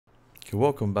Okay,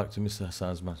 welcome back to Mr.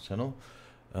 Hassan's Math channel.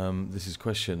 This is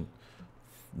question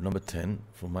number 10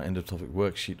 from my end of topic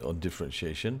worksheet on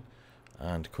differentiation,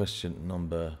 and question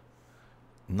number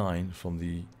 9 from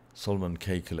the Solomon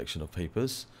K collection of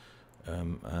papers.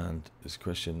 And this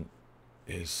question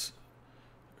is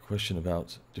a question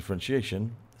about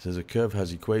differentiation. It says a curve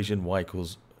has equation y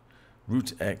equals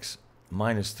root x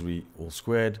minus 3 all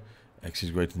squared, x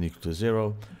is greater than or equal to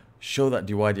 0. Show that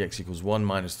dy dx equals 1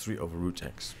 minus 3 over root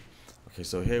x. Okay,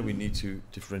 so here we need to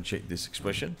differentiate this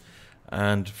expression,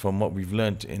 and from what we've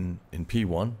learnt in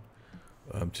P1,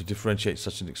 to differentiate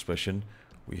such an expression,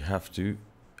 we have to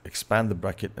expand the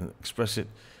bracket and express it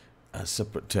as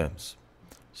separate terms.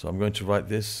 So I'm going to write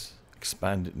this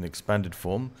in expanded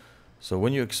form. So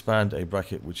when you expand a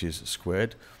bracket which is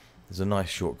squared, there's a nice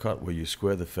shortcut where you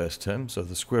square the first term. So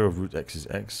the square of root x is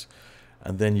x,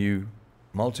 and then you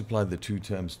multiply the two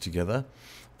terms together.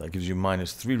 That gives you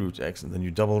minus 3 root x, and then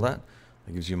you double that.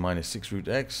 That gives you minus 6 root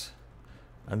x,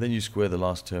 and then you square the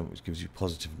last term, which gives you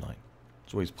positive 9.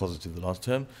 It's always positive, the last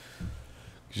term,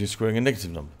 because you're squaring a negative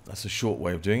number. That's a short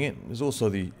way of doing it. There's also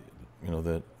the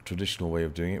traditional way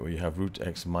of doing it, where you have root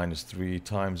x minus 3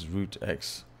 times root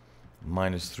x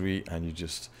minus 3, and you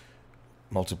just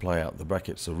multiply out the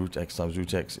bracket. So root x times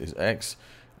root x is x,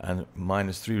 and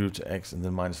minus 3 root x, and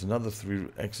then minus another 3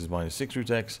 root x is minus 6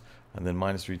 root x, and then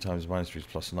minus 3 times minus 3 is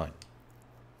plus 9.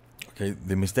 Okay,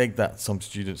 the mistake that some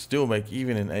students still make,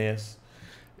 even in AS,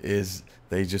 is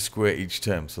they just square each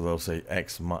term. So they'll say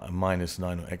x minus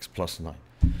 9 or x plus 9.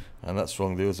 And that's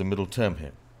wrong. There was a middle term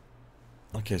here.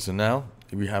 Okay, so now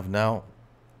we have now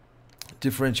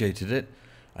differentiated it,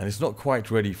 and it's not quite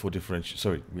ready for differentiation.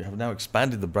 Sorry, we have now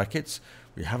expanded the brackets.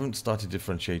 We haven't started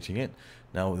differentiating it.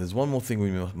 Now, there's one more thing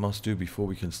we must do before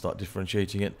we can start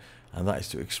differentiating it, and that is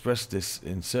to express this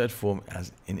in third form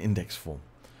as in index form.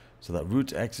 So that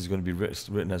root x is going to be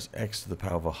written as x to the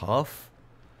power of a half.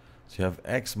 So you have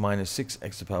x minus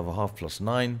 6x to the power of a half plus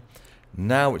 9.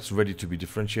 Now it's ready to be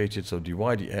differentiated. So dy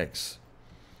dx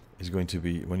is going to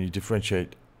be, when you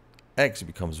differentiate x, it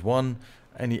becomes 1.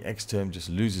 Any x term just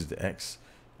loses the x,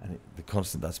 and the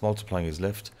constant that's multiplying is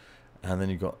left. And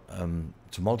then you've got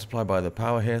to multiply by the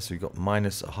power here. So you've got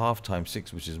minus a half times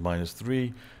 6, which is minus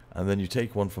 3. And then you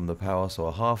take 1 from the power. So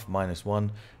a half minus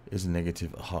 1 is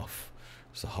negative a half.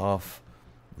 So half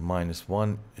minus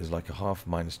 1 is like a half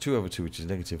minus 2 over 2, which is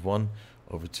negative 1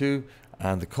 over 2.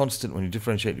 And the constant, when you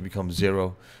differentiate, it becomes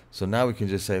 0. So now we can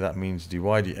just say that means dy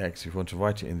dx, if you want to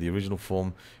write it in the original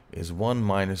form, is 1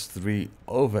 minus 3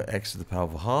 over x to the power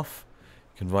of a half.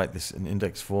 You can write this in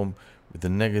index form with the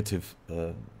negative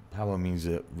power means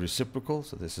a reciprocal.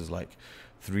 So this is like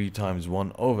 3 times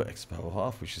 1 over x to the power of a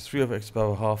half, which is 3 over x to the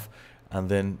power of a half. And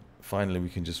then finally we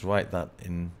can just write that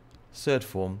in third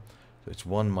form. So it's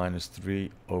 1 minus 3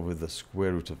 over the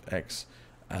square root of x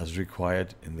as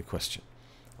required in the question.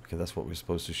 Okay, that's what we're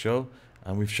supposed to show,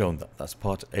 and we've shown that. That's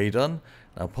part A done.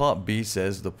 Now part B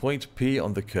says the point P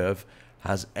on the curve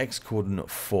has x coordinate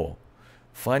 4.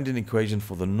 Find an equation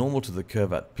for the normal to the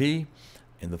curve at P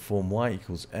in the form y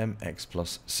equals mx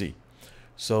plus c.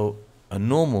 So a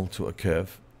normal to a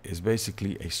curve is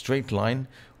basically a straight line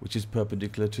which is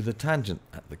perpendicular to the tangent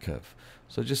at the curve.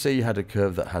 So just say you had a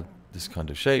curve that had this kind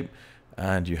of shape,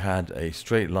 and you had a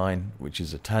straight line which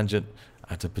is a tangent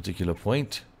at a particular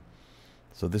point.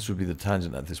 So this would be the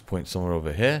tangent at this point somewhere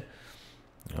over here.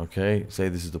 Okay, say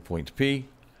this is the point P.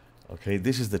 Okay,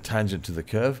 this is the tangent to the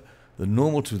curve. The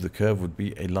normal to the curve would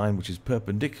be a line which is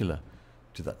perpendicular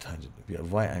to that tangent. It would be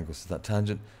at right angles to that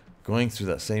tangent going through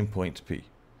that same point P.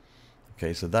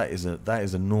 Okay, so that is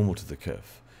a normal to the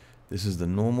curve. This is the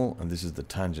normal, and this is the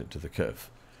tangent to the curve.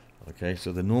 Okay,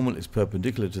 so the normal is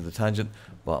perpendicular to the tangent,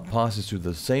 but passes through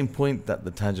the same point that the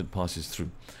tangent passes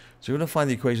through. So we're going to find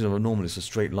the equation of a normal. It's a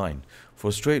straight line. For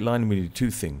a straight line, we need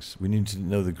two things. We need to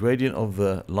know the gradient of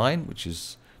the line, which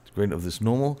is the gradient of this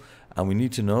normal, and we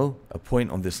need to know a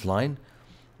point on this line,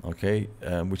 okay,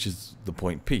 which is the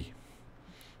point P.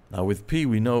 Now with P,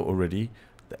 we know already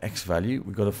the x value.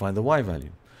 We've got to find the y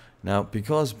value. Now,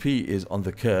 because P is on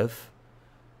the curve,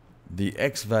 the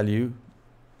x value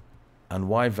and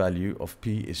y value of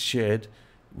P is shared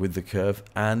with the curve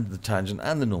and the tangent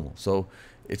and the normal. So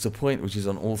it's a point which is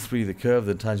on all three, the curve,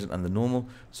 the tangent and the normal.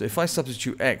 So if I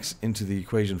substitute x into the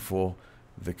equation for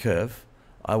the curve,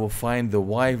 I will find the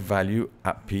y value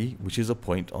at P, which is a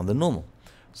point on the normal.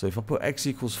 So if I put x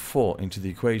equals 4 into the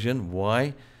equation,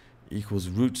 y equals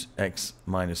root x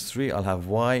minus 3, I'll have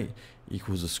y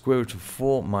equals the square root of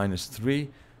 4 minus 3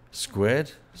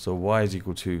 squared. So y is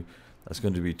equal to, that's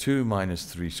going to be 2 minus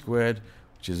 3 squared,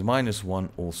 which is minus 1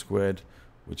 all squared,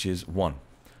 which is 1.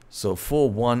 So 4,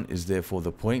 1 is therefore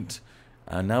the point,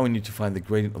 And now we need to find the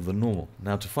gradient of the normal.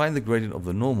 Now to find the gradient of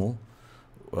the normal,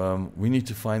 we need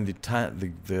to find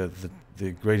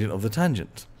the gradient of the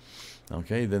tangent.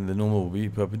 Okay, then the normal will be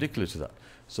perpendicular to that.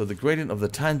 So the gradient of the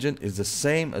tangent is the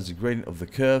same as the gradient of the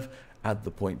curve at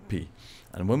the point P.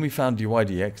 And when we found dy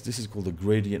dx, this is called the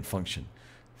gradient function.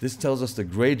 This tells us the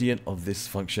gradient of this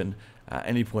function at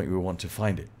any point we want to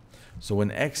find it. So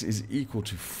when x is equal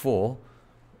to 4,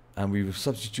 and we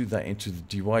substitute that into the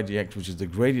dy dx, which is the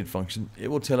gradient function, it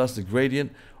will tell us the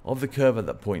gradient of the curve at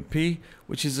that point P,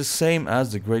 which is the same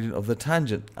as the gradient of the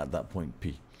tangent at that point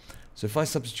P. So if I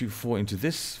substitute 4 into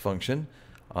this function,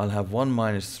 I'll have 1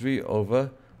 minus 3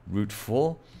 over root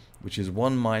 4, which is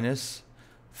 1 minus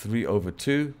 3 over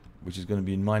 2, which is going to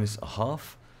be minus a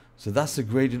half. So that's the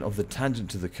gradient of the tangent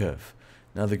to the curve.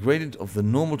 Now the gradient of the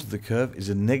normal to the curve is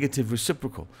a negative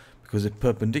reciprocal because it's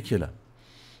perpendicular.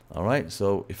 Alright,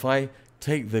 so if I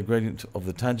take the gradient of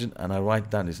the tangent and I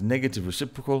write down its negative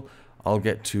reciprocal, I'll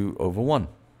get 2 over 1.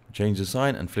 Change the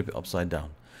sign and flip it upside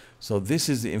down. So this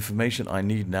is the information I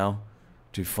need now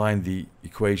to find the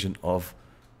equation of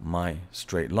my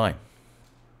straight line.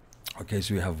 Okay,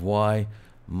 so we have y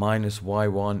minus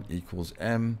y1 equals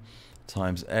m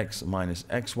times x minus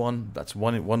x1. That's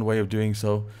one way of doing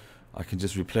so. I can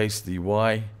just replace the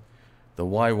y. The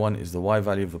y1 is the y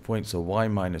value of the point, so y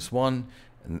minus 1,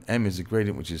 and m is the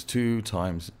gradient, which is 2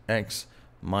 times x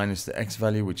minus the x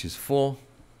value, which is 4.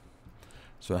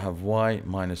 So I have y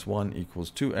minus 1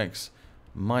 equals 2x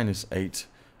minus 8.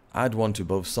 Add 1 to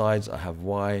both sides. I have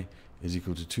y is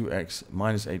equal to 2x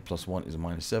minus 8 plus 1 is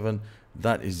minus 7.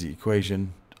 That is the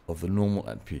equation of the normal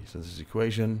at P. So this is the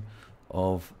equation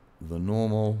of the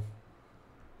normal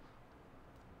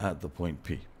at the point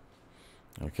P.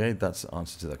 Okay, that's the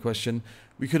answer to that question.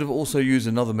 We could have also used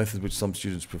another method which some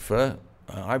students prefer.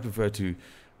 I prefer to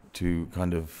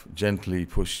kind of gently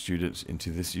push students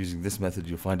into this. Using this method,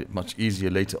 you'll find it much easier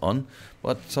later on.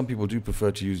 But some people do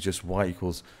prefer to use just y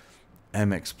equals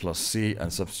mx plus c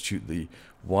and substitute the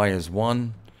y as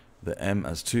 1, the m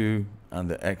as 2, and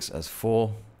the x as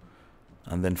 4.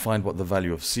 And then find what the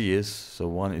value of c is. So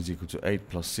 1 is equal to 8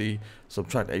 plus c.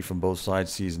 Subtract 8 from both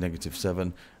sides. C is negative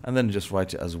 7. And then just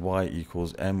write it as y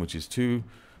equals m, which is 2,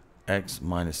 x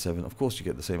minus 7. Of course, you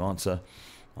get the same answer.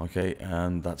 Okay,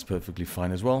 and that's perfectly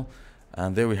fine as well.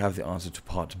 And there we have the answer to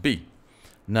part B.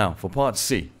 Now, for part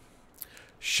C.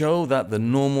 Show that the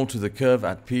normal to the curve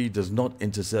at P does not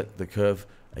intersect the curve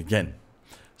again.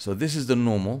 So this is the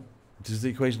normal. This is the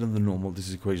equation of the normal. This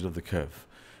is the equation of the curve.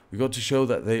 We got to show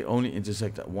that they only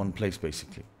intersect at one place,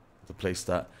 basically. The place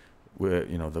that where,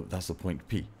 that's the point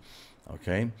P.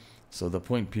 Okay, so the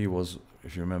point P was,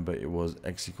 if you remember, it was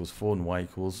x equals 4 and y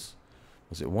equals,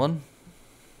 was it 1?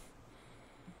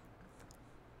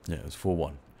 Yeah, it was 4,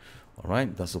 1. All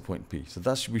right, that's the point P. So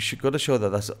got to show that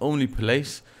that's the only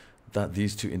place that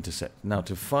these two intersect. Now,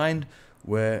 to find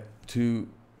where two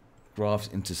graphs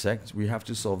intersect, we have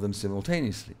to solve them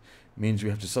simultaneously. Means we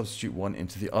have to substitute one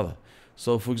into the other.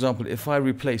 So, for example, if I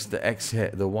replace the x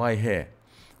here, the y here,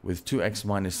 with 2x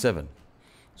minus 7,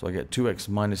 so I get 2x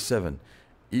minus 7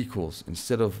 equals,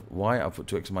 instead of y, I put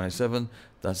 2x minus 7,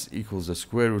 that equals the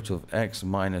square root of x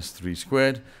minus 3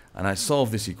 squared, and I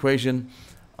solve this equation,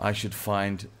 I should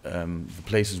find the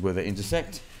places where they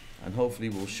intersect, and hopefully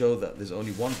we'll show that there's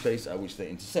only one place at which they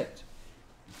intersect,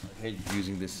 okay,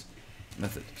 using this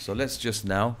method. So let's just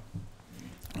now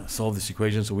solve this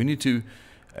equation. So we need to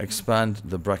expand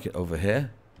the bracket over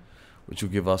here, which will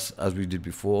give us, as we did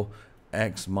before,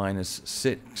 x minus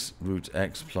 6 root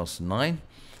x plus 9.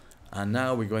 And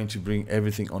now we're going to bring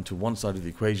everything onto one side of the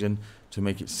equation to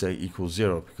make it say equals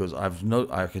 0, because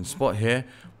I can spot here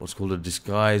what's called a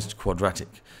disguised quadratic,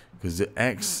 because the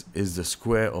x is the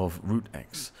square of root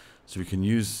x. So we can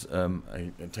use a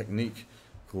technique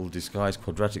called disguised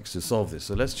quadratics to solve this.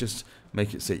 So let's just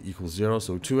make it say equals 0.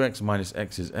 So 2x minus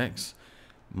x is x.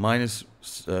 Minus,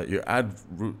 you add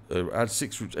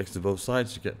 6 root x to both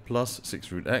sides, you get plus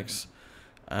 6 root x.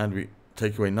 And we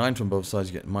take away 9 from both sides,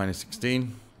 you get minus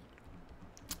 16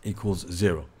 equals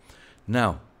 0.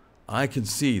 Now, I can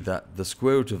see that the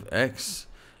square root of x,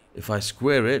 if I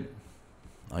square it,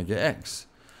 I get x.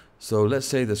 So let's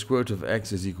say the square root of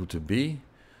x is equal to b.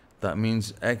 That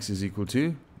means x is equal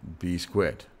to b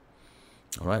squared.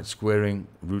 All right, squaring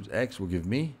root x will give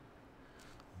me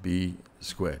b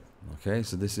squared. Okay,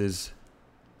 so this is,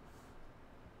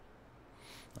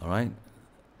 all right,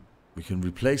 we can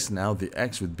replace now the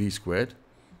x with b squared,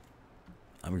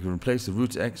 and we can replace the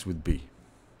root x with b.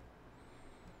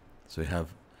 So we have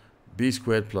b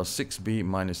squared plus 6b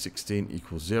minus 16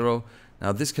 equals 0.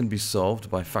 Now this can be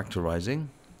solved by factorizing.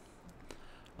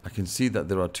 I can see that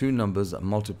there are two numbers that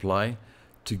multiply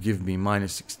to give me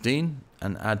minus 16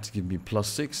 and add to give me plus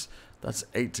 6. That's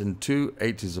 8 and 2.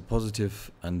 8 is a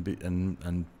positive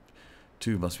and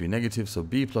 2 must be negative. So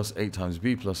b plus 8 times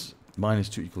b plus minus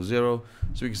 2 equals 0.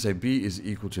 So we can say b is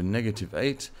equal to negative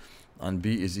 8 and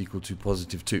b is equal to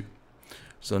positive 2.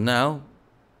 So now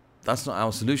that's not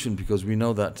our solution because we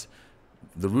know that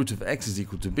the root of x is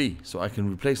equal to b. So I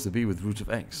can replace the b with root of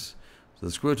x. So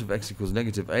the square root of x equals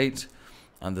negative 8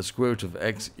 and the square root of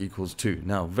x equals 2.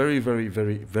 Now, very, very,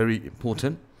 very, very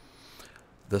important.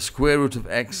 The square root of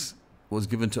x was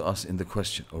given to us in the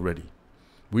question already.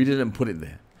 We didn't put it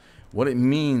there. What it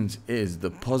means is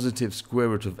the positive square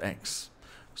root of x.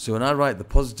 So when I write the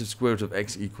positive square root of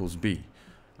x equals b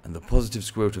and the positive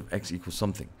square root of x equals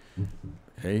something,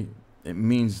 okay, it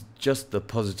means just the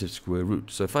positive square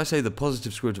root. So if I say the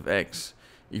positive square root of x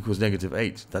equals negative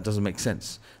 8, that doesn't make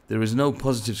sense. There is no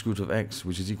positive square root of x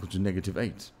which is equal to negative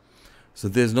 8. So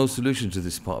there's no solution to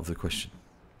this part of the question.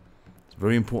 It's a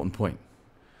very important point.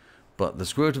 But the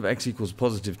square root of x equals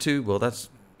positive 2, well, that's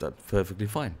perfectly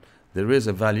fine. There is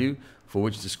a value for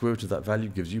which the square root of that value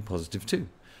gives you positive 2.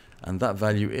 And that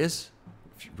value is,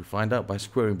 if you find out by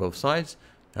squaring both sides,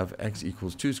 you have x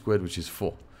equals 2 squared, which is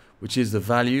 4. Which is the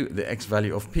value, the x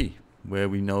value of p, where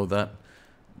we know that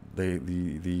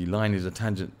the line is a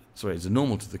tangent, sorry, it's a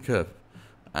normal to the curve,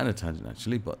 and a tangent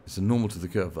actually, but it's a normal to the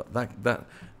curve. But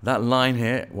that line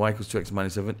here, y equals 2x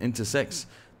minus 7, intersects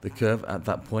the curve at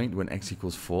that point when x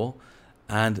equals 4.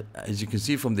 And as you can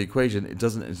see from the equation, it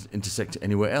doesn't intersect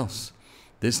anywhere else.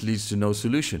 This leads to no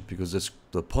solution because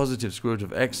the positive square root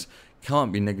of x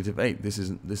can't be negative 8. This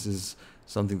is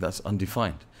something that's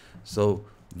undefined. So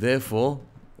therefore,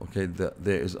 okay,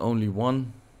 there is only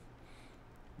one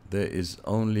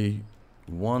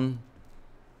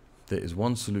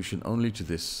solution only to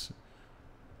this.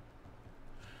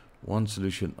 One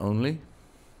solution only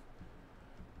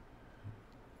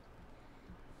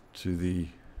to the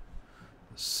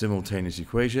simultaneous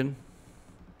equation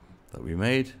that we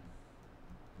made.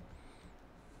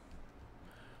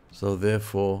 So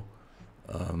therefore,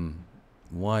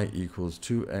 y equals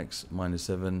 2x minus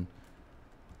 7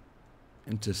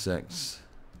 intersects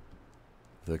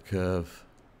the curve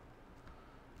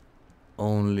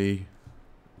only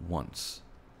once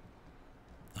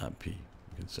at p, you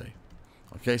can say.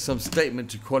 Okay, some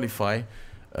statement to qualify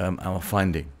our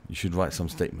finding. You should write some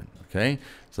statement. Okay,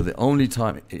 so the only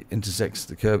time it intersects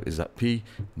the curve is at p,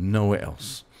 nowhere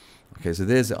else. Okay, so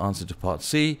there's the answer to part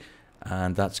C,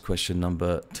 and that's question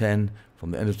number 10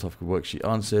 from the end of the topic worksheet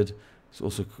answered. It's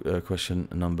also question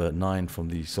number 9 from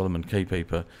the Solomon K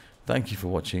paper. Thank you for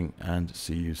watching and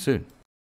see you soon.